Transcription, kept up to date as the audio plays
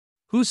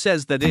Who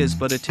says that is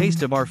but a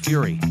taste of our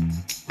fury?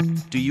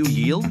 Do you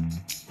yield?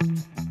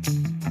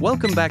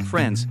 Welcome back,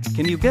 friends.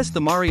 Can you guess the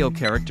Mario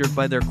character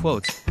by their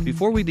quotes?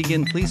 Before we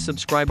begin, please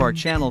subscribe our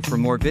channel for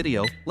more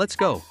video. Let's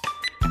go.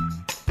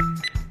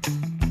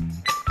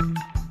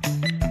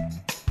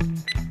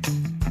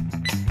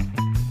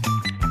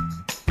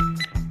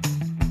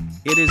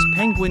 It is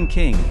Penguin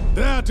King.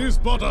 That is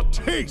but a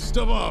taste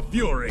of our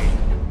fury.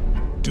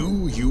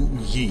 Do you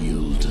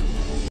yield?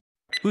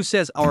 Who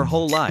says our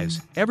whole lives,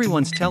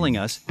 everyone's telling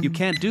us, you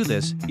can't do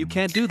this, you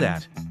can't do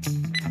that.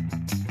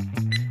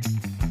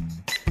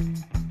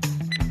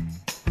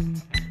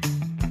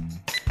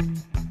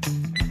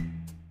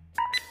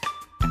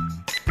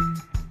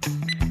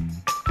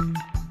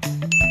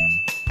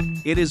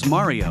 It is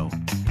Mario. Everyone's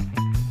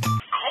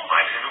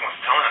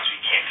telling us we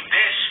can't do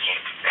this,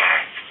 can't do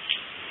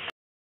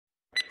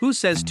that. Who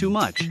says too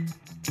much?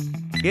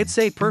 It's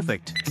a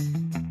perfect.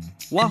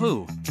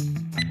 Wahoo!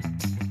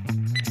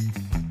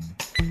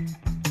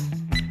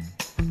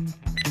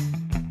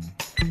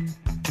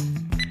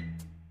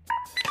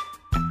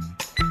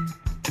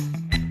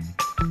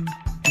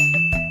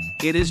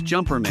 It is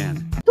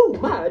Jumperman. Too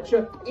much?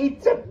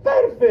 It's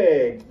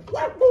perfect!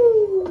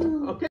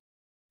 Wahoo! Okay.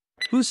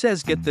 Who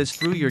says get this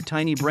through your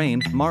tiny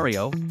brain,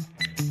 Mario?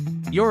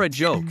 You're a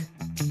joke.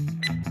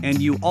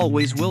 And you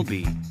always will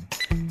be.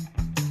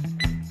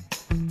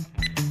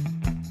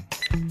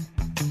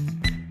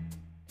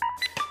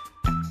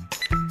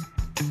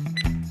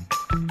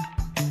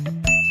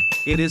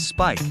 It is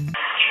Spike. Get this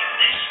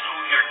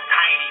through your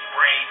tiny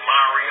brain,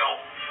 Mario.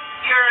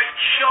 You're a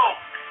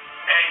joke,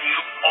 and you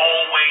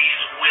always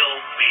will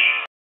be.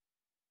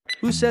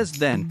 Who says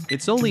then,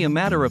 it's only a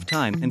matter of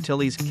time until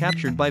he's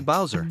captured by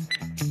Bowser?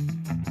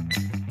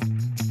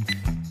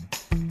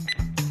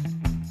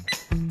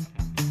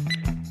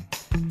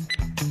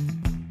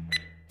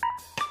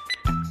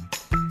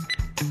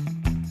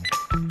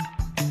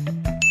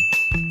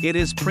 It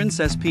is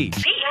Princess Peach.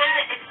 It's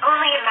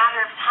only a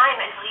matter of time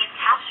until he's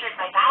captured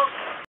by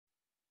Bowser.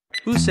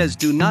 Who says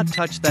do not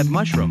touch that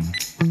mushroom?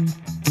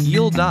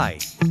 You'll die.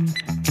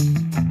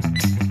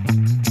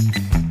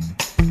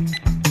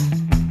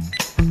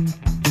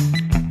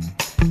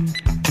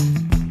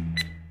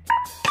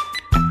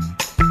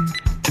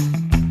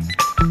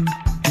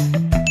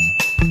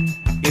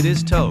 It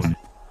is Toad. Do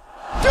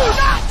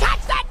not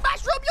touch that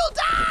mushroom, you'll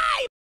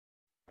die!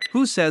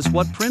 Who says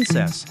what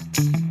princess?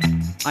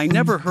 I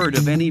never heard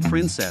of any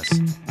princess.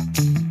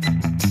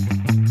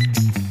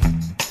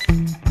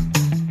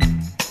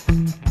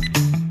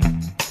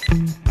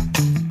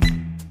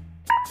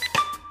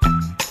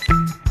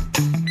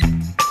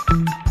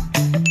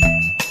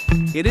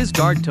 It is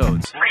Guard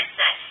Toads.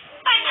 Princess?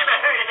 I never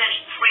heard of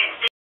any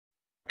princess.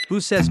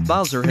 Who says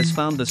Bowser has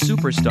found the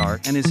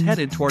superstar and is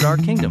headed toward our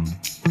kingdom?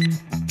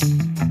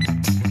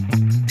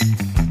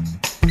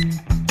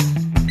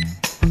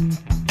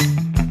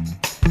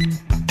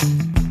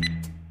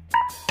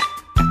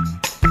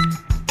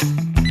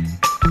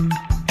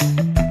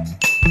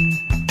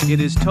 It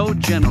is Toad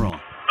General.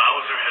 Bowser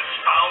has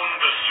found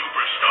the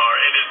superstar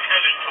and is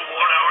headed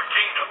toward our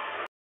kingdom.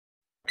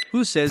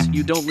 Who says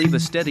you don't leave a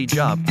steady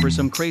job for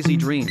some crazy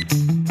dream?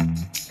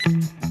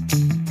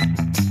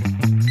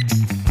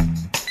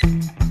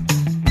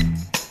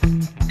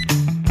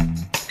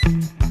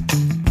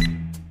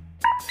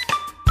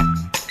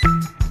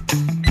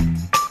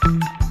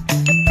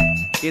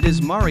 It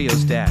is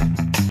Mario's dad. You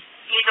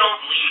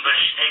don't leave a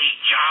steady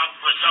job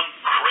for some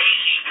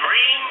crazy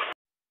dream?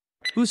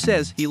 Who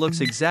says he looks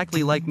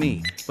exactly like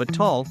me, but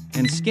tall,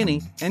 and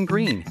skinny, and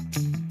green?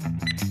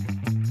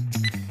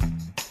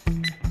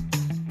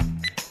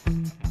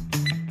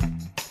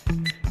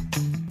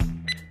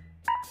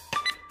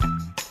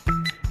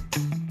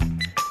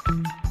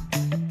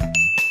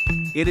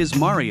 It is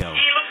Mario. He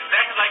looks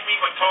exactly like me,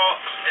 but tall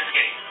and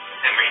skinny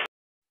and green.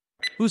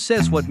 Who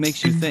says what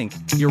makes you think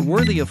you're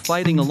worthy of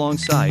fighting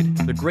alongside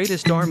the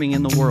greatest army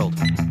in the world?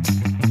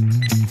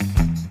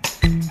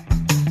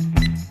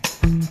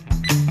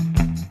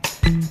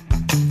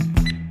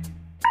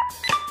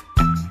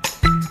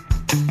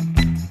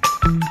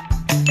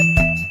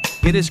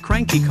 It is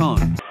Cranky Kong.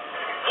 What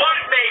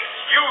makes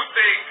you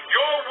think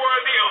you're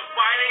worthy of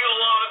fighting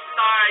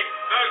alongside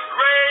the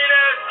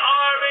greatest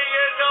army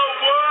in the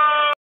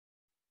world?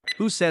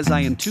 Who says I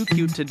am too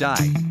cute to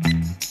die?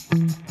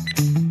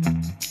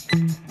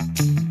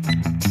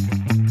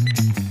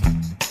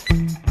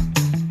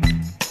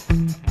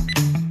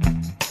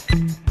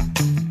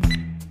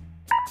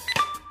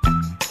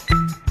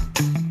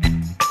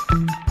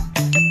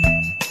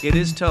 It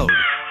is Toad.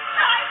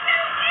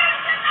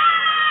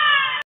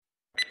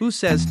 Who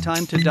says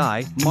time to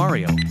die,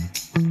 Mario?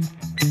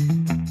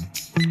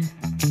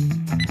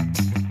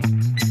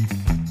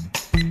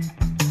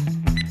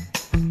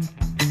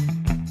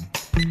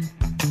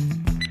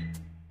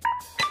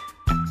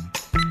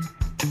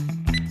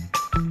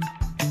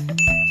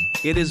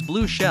 It is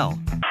Blue Shell. Time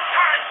to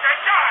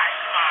die,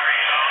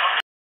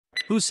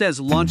 Mario! Who says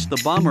launch the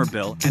bomber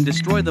bill and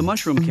destroy the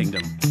Mushroom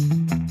Kingdom?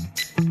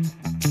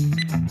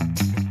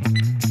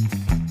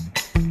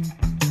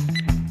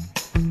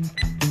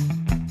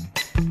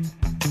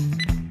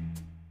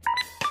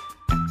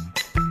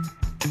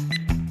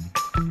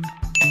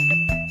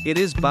 It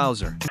is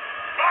Bowser. Bust the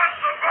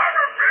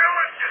bugger bill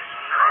and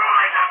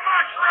destroy the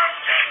Mushroom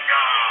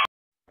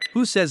Kingdom!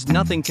 Who says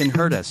nothing can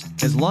hurt us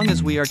as long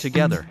as we are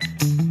together?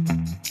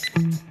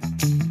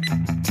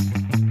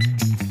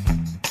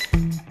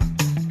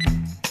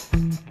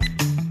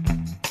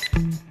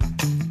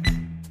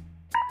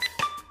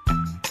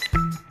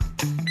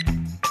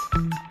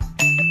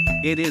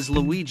 It is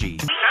Luigi.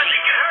 Nothing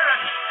can hurt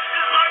us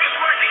as long as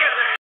we're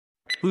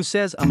together. Who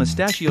says a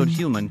mustachioed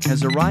human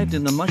has arrived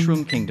in the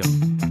Mushroom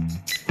Kingdom?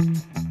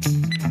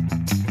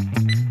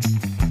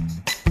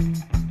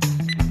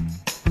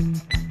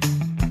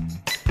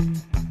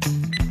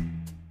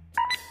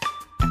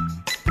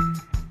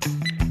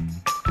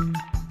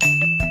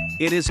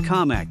 It is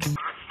Kamek.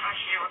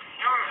 Mustachioed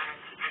human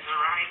has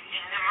arrived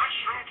in the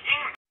Mushroom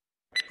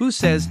Kingdom. Who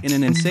says in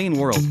an insane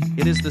world,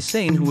 it is the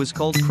sane who is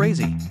called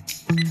crazy?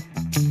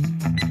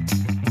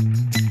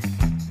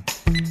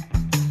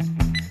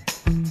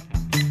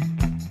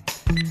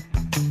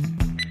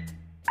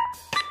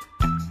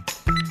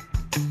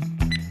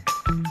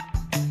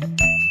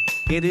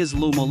 It is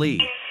lumalee.